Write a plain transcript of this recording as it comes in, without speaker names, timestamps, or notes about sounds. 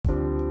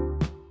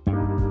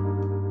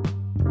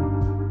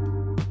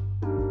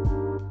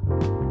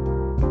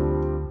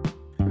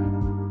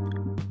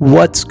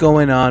What's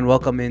going on?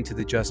 Welcome into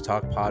the Just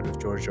Talk Pod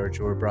with George George.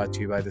 We're brought to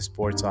you by the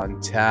Sports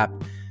on Tap.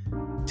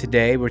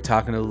 Today, we're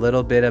talking a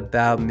little bit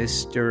about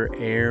Mr.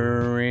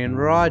 Aaron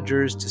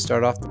Rodgers. To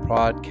start off the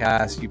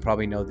podcast, you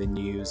probably know the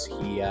news.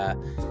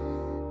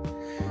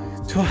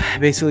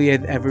 Basically,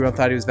 everyone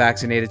thought he was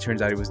vaccinated.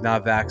 Turns out he was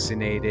not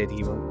vaccinated.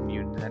 He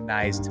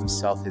immunized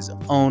himself his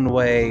own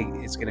way.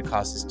 It's going to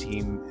cost his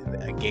team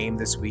a game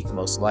this week,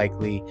 most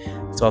likely.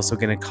 It's also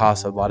going to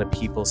cost a lot of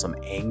people some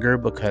anger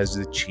because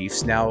the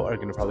Chiefs now are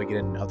going to probably get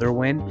another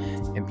win.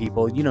 And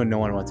people, no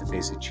one wants to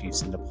face the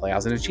Chiefs in the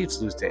playoffs. And the Chiefs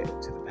lose to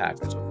the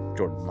Packers with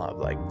Jordan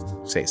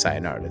Love, say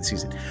sayonara to the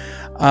season.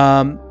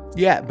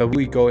 But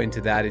we go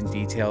into that in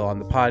detail on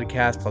the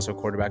podcast, plus our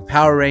quarterback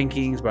power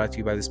rankings brought to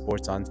you by the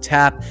Sports on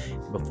Tap.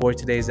 And before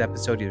today's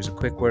episode, here's a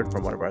quick word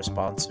from one of our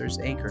sponsors,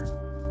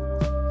 Anchor.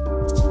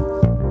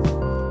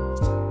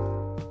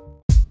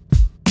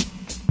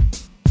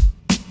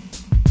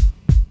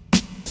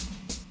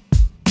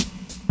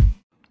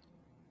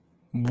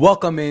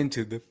 Welcome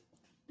into the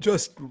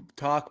Just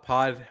Talk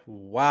Pod.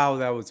 Wow,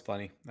 that was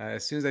funny.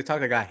 As soon as I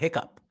talked, I got a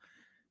hiccup.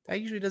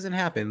 That usually doesn't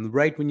happen.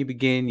 Right when you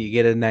begin, you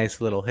get a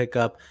nice little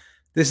hiccup.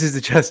 This is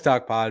the Just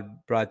Talk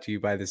Pod brought to you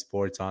by the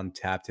Sports on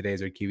Tap.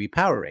 Today's our QB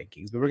Power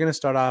Rankings. But we're going to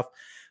start off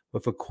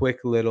with a quick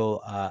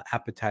little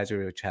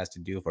appetizer, which has to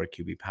do with our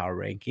QB Power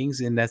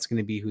Rankings. And that's going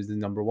to be who's the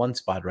number one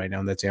spot right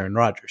now. And that's Aaron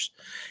Rodgers.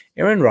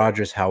 Aaron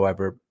Rodgers,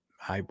 however,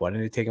 I wanted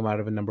to take him out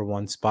of a number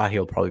one spot.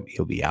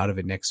 He'll be out of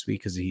it next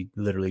week because he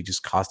literally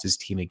just cost his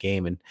team a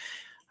game. And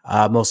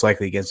most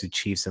likely against the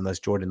Chiefs, unless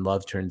Jordan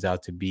Love turns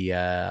out to be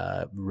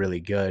really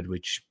good,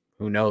 which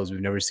who knows?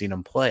 We've never seen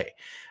him play.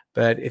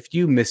 But if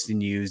you missed the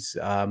news,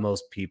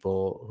 most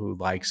people who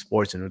like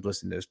sports and would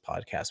listen to this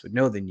podcast would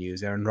know the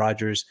news. Aaron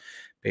Rodgers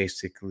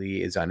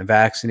basically is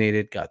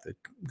unvaccinated, got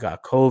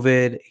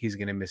COVID. He's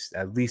going to miss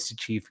at least the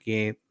Chief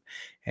game.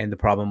 And the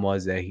problem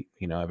was that,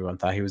 everyone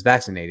thought he was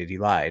vaccinated. He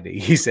lied.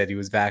 He said he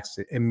was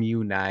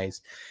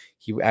immunized.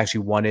 He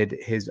actually wanted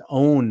his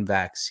own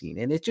vaccine.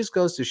 And it just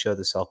goes to show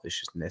the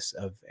selfishness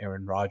of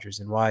Aaron Rodgers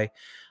and why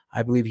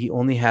I believe he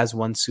only has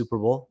one Super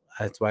Bowl.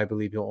 That's why I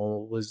believe he'll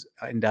always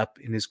end up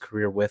in his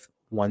career with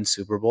one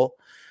Super Bowl.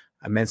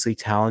 Immensely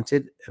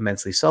talented,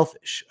 immensely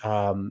selfish.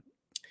 The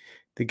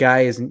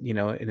guy is,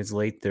 in his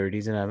late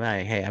 30s, and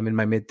I'm in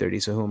my mid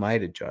 30s, so who am I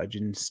to judge?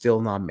 And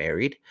still not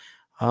married.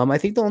 I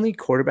think the only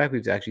quarterback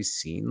we've actually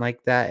seen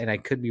like that, and I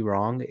could be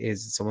wrong,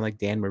 is someone like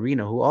Dan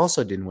Marino, who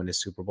also didn't win a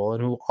Super Bowl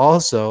and who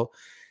also,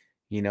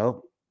 was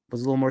a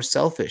little more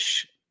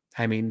selfish.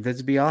 I mean,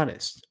 let's be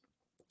honest.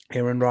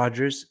 Aaron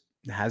Rodgers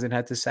hasn't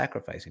had to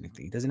sacrifice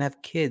anything. He doesn't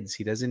have kids.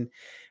 He doesn't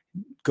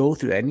go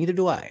through that. Neither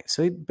do I.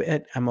 So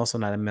I'm also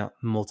not a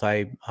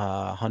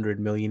multi-100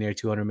 millionaire,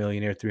 200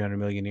 millionaire, 300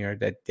 millionaire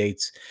that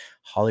dates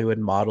Hollywood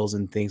models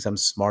and thinks I'm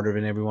smarter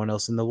than everyone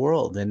else in the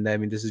world. And I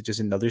mean, this is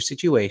just another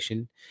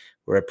situation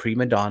where a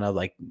prima donna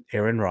like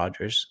Aaron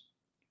Rodgers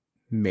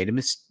made a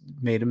mistake,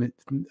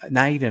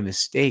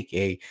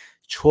 a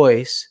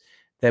choice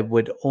that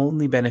would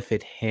only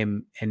benefit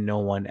him and no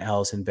one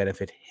else and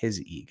benefit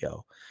his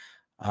ego.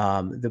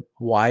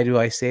 Why do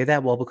I say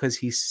that? Well, because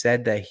he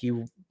said that he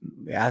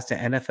asked the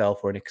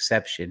NFL for an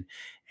exception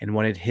and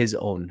wanted his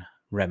own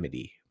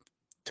remedy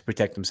to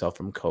protect himself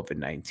from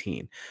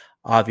COVID-19.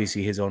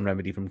 Obviously, his own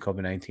remedy from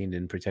COVID-19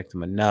 didn't protect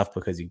him enough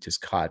because he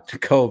just caught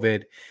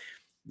COVID.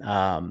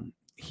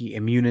 He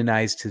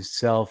immunized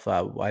himself.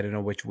 I don't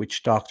know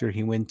which doctor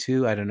he went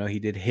to. I don't know. He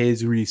did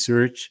his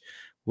research,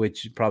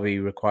 which probably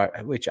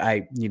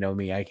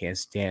I can't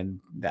stand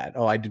that.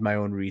 Oh, I did my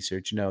own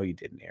research. No, you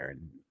didn't,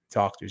 Aaron.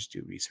 Doctors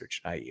do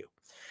research, not you.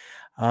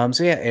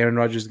 Aaron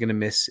Rodgers is going to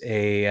miss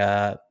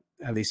at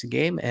least a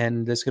game.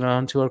 And let's get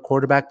on to our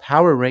quarterback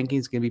power ranking.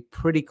 It's going to be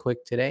pretty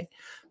quick today.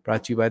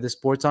 Brought to you by the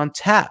Sports on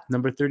Tap.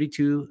 Number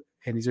 32,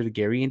 and these are the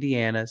Gary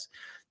Indianas.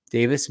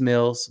 Davis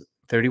Mills,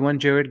 31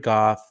 Jared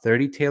Goff,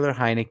 30 Taylor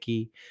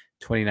Heineke,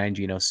 29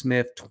 Geno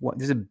Smith.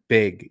 This is a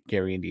big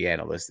Gary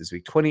Indiana list this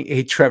week.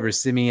 28 Trevor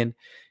Siemian,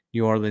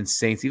 New Orleans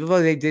Saints, even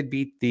though they did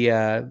beat the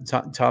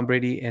Tom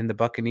Brady and the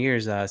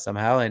Buccaneers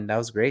somehow, and that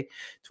was great.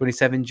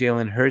 27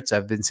 Jalen Hurts.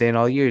 I've been saying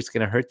all year it's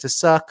going to hurt to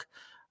suck.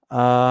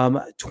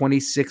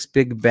 26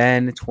 Big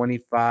Ben,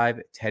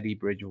 25 Teddy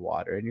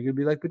Bridgewater, and you're going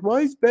to be like, but why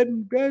is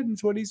Ben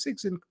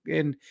 26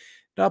 and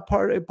not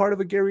part of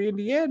a Gary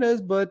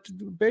Indiana's, but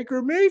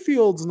Baker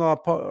Mayfield's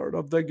not part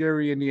of the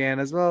Gary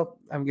Indiana's? Well,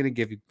 I'm going to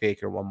give you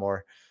Baker one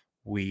more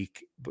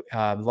week.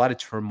 A lot of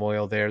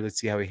turmoil there. Let's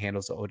see how he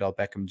handles the Odell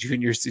Beckham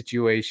Jr.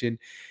 situation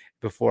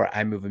before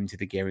I move him to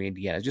the Gary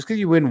Indiana. Just because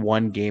you win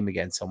one game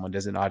against someone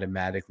doesn't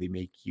automatically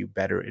make you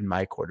better in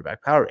my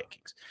quarterback power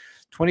rankings.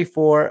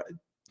 24,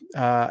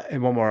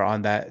 and one more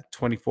on that.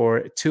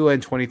 24, 2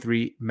 and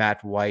 23,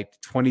 Matt White.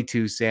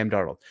 22, Sam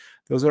Darnold.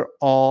 Those are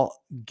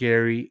all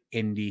Gary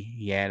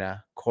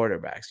Indiana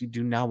quarterbacks. You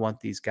do not want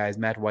these guys.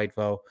 Matt White,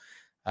 though,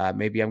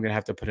 maybe I'm going to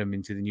have to put him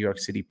into the New York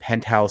City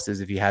penthouses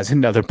if he has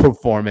another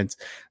performance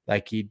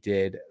like he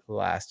did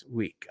last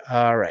week.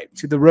 All right,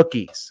 to the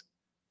rookies.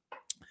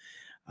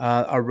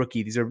 Our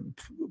rookie, these are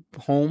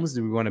homes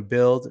that we want to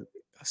build.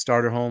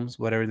 starter homes,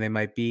 whatever they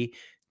might be.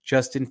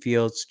 Justin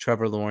Fields,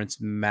 Trevor Lawrence,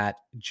 Matt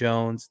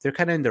Jones. They're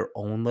kind of in their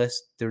own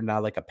list. They're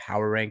not like a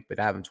power rank, but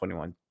I have them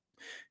 21,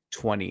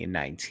 20, and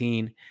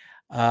 19.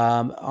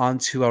 On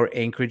to our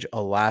Anchorage,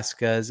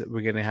 Alaskas.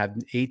 We're going to have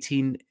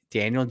 18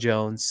 Daniel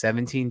Jones,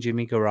 17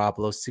 Jimmy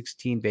Garoppolo,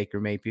 16 Baker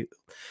Mayfield,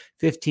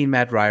 15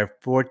 Matt Ryan,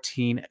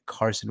 14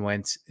 Carson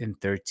Wentz, and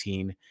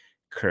 13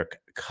 Kirk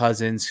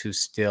Cousins,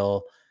 who's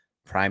still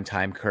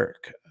primetime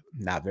Kirk.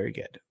 Not very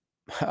good.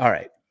 All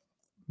right.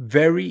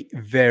 Very,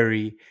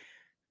 very,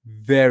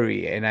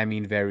 very, and I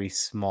mean very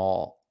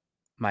small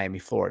Miami,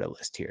 Florida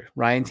list here.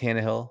 Ryan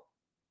Tannehill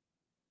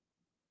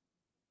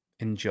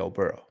and Joe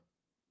Burrow.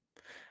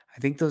 I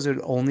think those are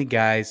the only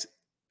guys.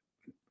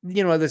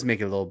 You know what? Let's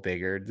make it a little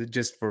bigger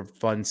just for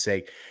fun's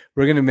sake.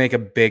 We're going to make a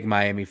big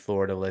Miami,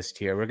 Florida list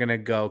here. We're going to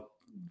go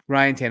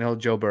Ryan Tannehill,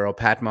 Joe Burrow,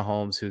 Pat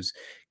Mahomes, who's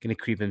going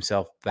to creep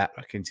himself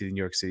back into the New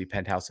York City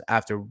penthouse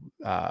after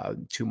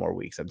 2 more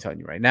weeks. I'm telling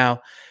you right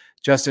now.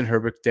 Justin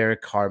Herbert,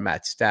 Derek Carr,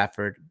 Matt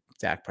Stafford,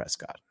 Dak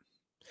Prescott.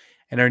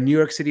 And our New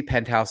York City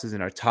penthouses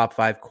and our top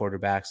 5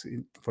 quarterbacks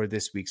for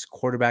this week's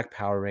quarterback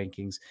power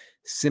rankings,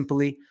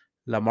 simply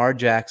Lamar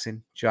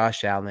Jackson,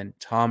 Josh Allen,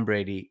 Tom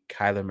Brady,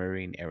 Kyler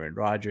Murray, and Aaron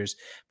Rodgers.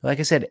 But like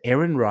I said,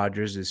 Aaron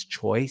Rodgers'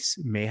 choice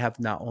may have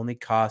not only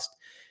cost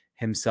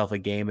himself a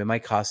game, it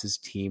might cost his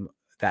team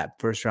that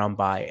first-round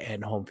bye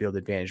and home field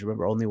advantage.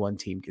 Remember, only one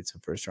team gets a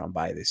first-round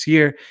bye this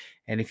year.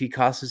 And if he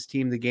costs his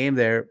team the game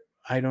there,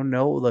 I don't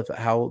know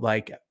how,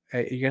 you're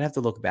going to have to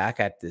look back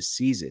at this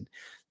season.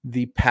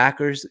 The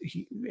Packers,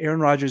 Aaron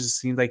Rodgers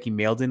seemed like he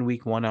mailed in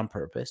week 1 on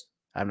purpose.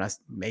 I'm not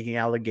making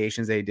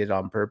allegations that he did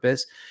on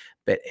purpose,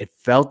 but it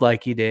felt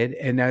like he did.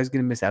 And now he's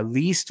going to miss at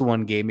least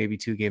 1 game, maybe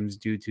 2 games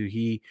due to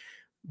he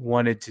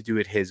wanted to do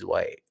it his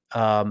way. 2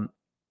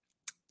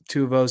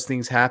 of those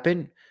things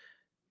happen.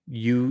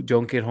 You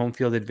don't get home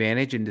field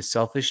advantage, and the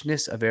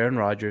selfishness of Aaron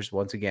Rodgers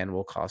once again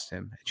will cost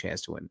him a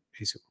chance to win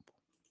a Super Bowl.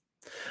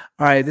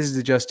 All right, this is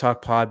the Just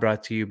Talk Pod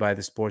brought to you by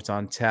the Sports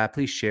on Tap.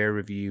 Please share,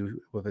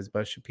 review with as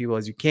much people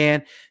as you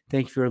can.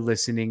 Thank you for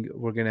listening.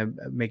 We're going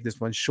to make this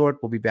one short.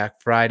 We'll be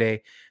back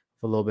Friday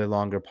with a little bit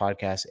longer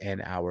podcast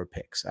and our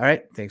picks. All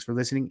right, thanks for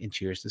listening, and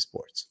cheers to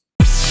sports.